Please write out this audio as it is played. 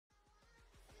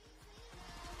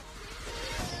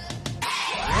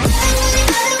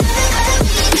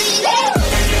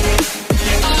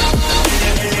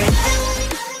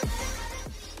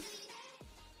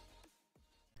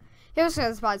What's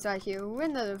up, spots right here with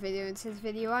another video. In this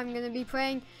video, I'm gonna be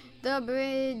playing the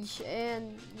bridge,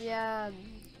 and I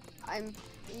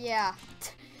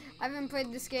haven't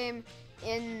played this game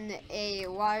in a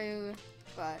while,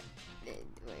 but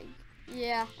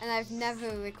and I've never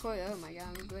recorded. Oh my god,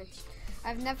 I'm a glitch.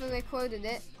 I've never recorded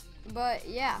it, but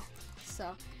yeah.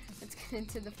 So let's get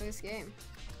into the first game.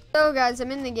 So guys,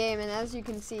 I'm in the game, and as you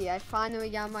can see, I finally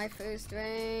got my first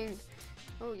ring.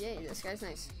 Oh yay, this guy's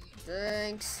nice.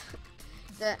 Thanks.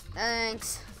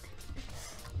 Thanks.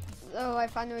 So I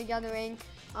finally got a rank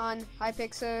on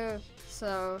Hypixel.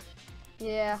 So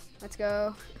yeah, let's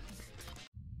go.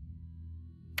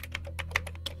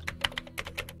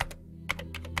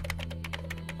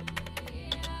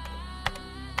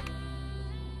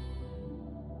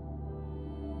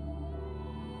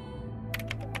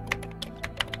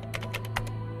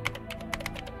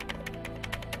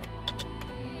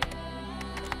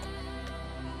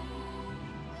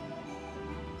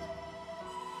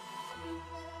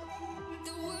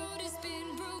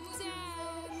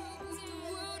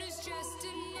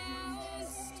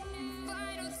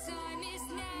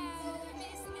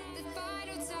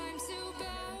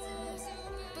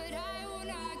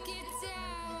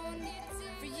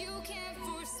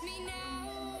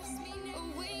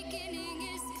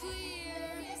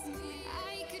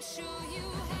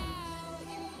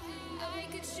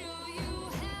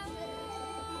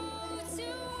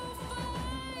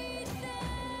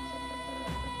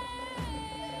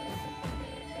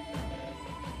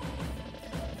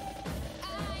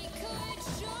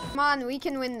 Come on, we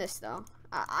can win this though.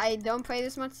 I don't play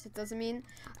this much. It doesn't mean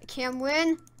I can't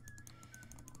win.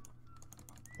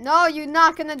 No, you're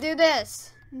not gonna do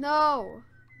this. No,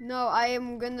 I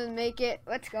am gonna make it.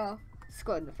 Let's go.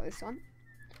 Scored the first one.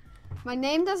 My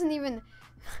name doesn't even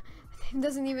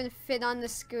fit on the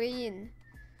screen.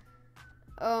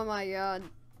 Oh my god.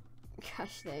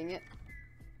 Gosh dang it.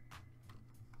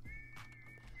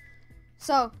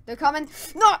 So they're coming.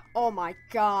 No. Oh my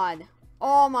god.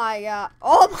 Oh my god.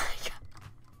 Oh my god.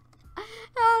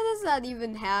 How does that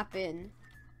even happen?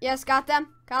 Yes, got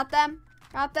them. Got them.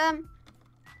 Got them.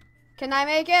 Can I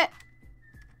make it?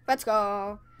 Let's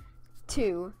go.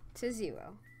 2-0.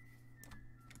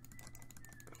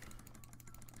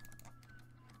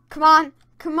 Come on.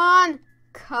 Come on.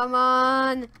 Come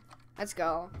on. Let's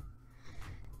go.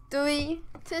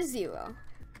 3-0.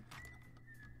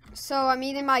 So I'm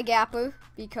eating my gapper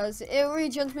because it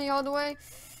regens me all the way.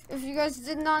 If you guys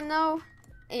did not know,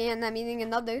 and I'm eating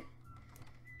another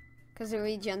because it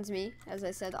regens me, as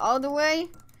I said, all the way.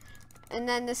 And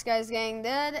then this guy's getting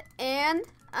dead, and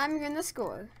I'm gonna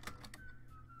score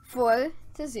 4-0.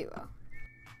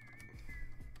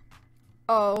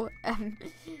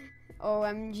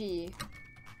 OMG.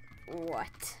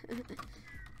 What?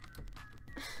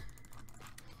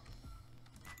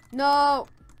 No,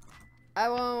 I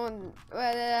won't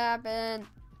let it happen.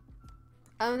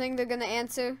 I don't think they're gonna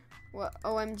answer. What?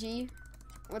 OMG.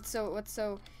 What's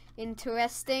so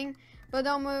interesting? But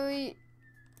don't worry.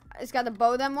 I just gotta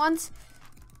bow them once,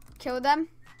 kill them,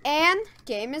 and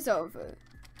game is over.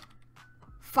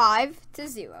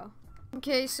 5-0.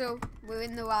 Okay, so we're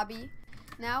in the lobby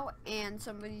now, and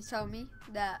somebody told me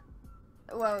that.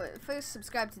 Well, first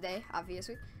subscribe today,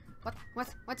 obviously.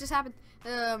 What just happened?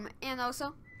 And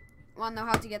also, wanna know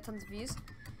how to get tons of views?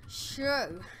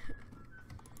 Sure.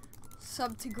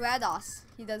 Sub to Grados.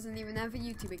 He doesn't even have a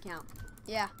YouTube account.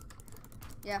 Yeah,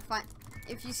 fine.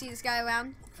 If you see this guy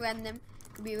around, friend him.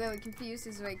 He'll be really confused.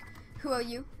 He's like, who are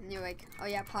you? And you're like, oh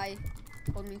yeah, Pi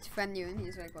told me to friend you. And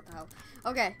he's like, what the hell?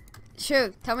 Okay,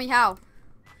 sure. Tell me how.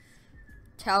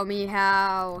 Tell me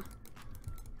how.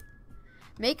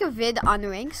 Make a vid on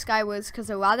rank Skywards because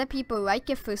a lot of people like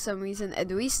it for some reason, at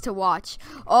least to watch.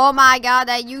 Oh my god,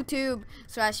 at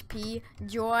YouTube/P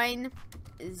join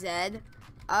Z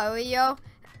Ario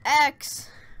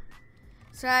X/FZ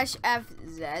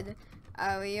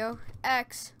Ario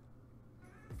X.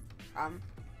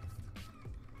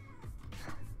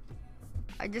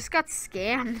 I just got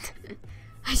scammed.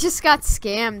 I just got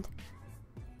scammed.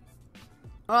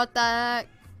 What the heck?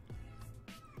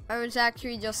 I was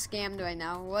actually just scammed right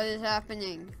now. What is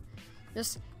happening?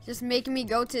 Just making me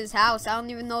go to his house. I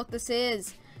don't even know what this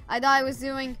is. I thought I was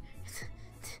doing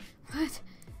what?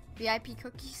 VIP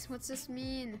cookies? What's this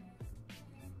mean?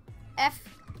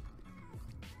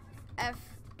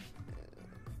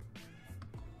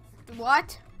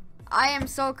 What? I am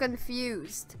so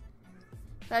confused.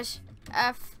 /FZ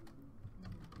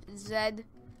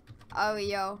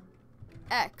Ario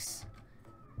X.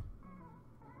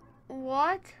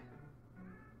 What?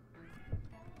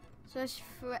 Such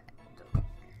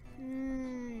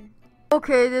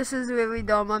Okay, this is really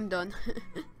dumb. I'm done.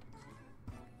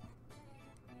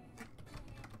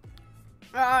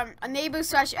 Enable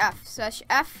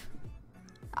 /F.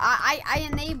 I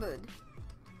enabled.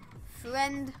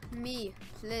 Friend me,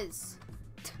 please.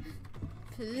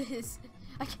 Please.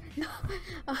 No.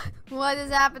 What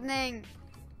is happening?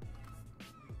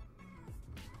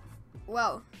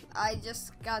 Whoa, I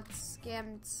just got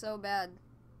scammed so bad.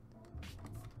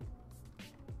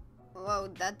 Whoa,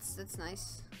 that's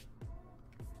nice.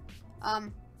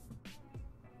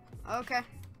 Okay.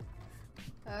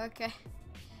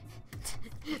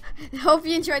 Hope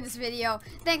you enjoyed this video.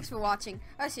 Thanks for watching.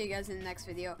 I'll see you guys in the next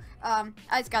video. I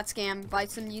just got scammed by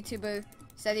some YouTuber.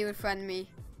 Said he would friend me.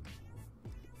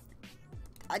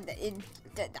 I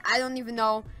don't even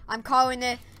know. I'm calling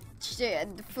it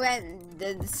scammed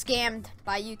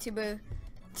by YouTuber.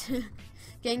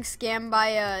 Getting scammed by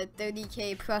a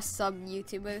 30k plus sub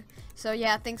YouTuber. So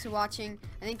yeah, thanks for watching.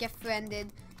 I didn't get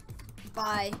friended.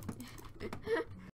 Bye.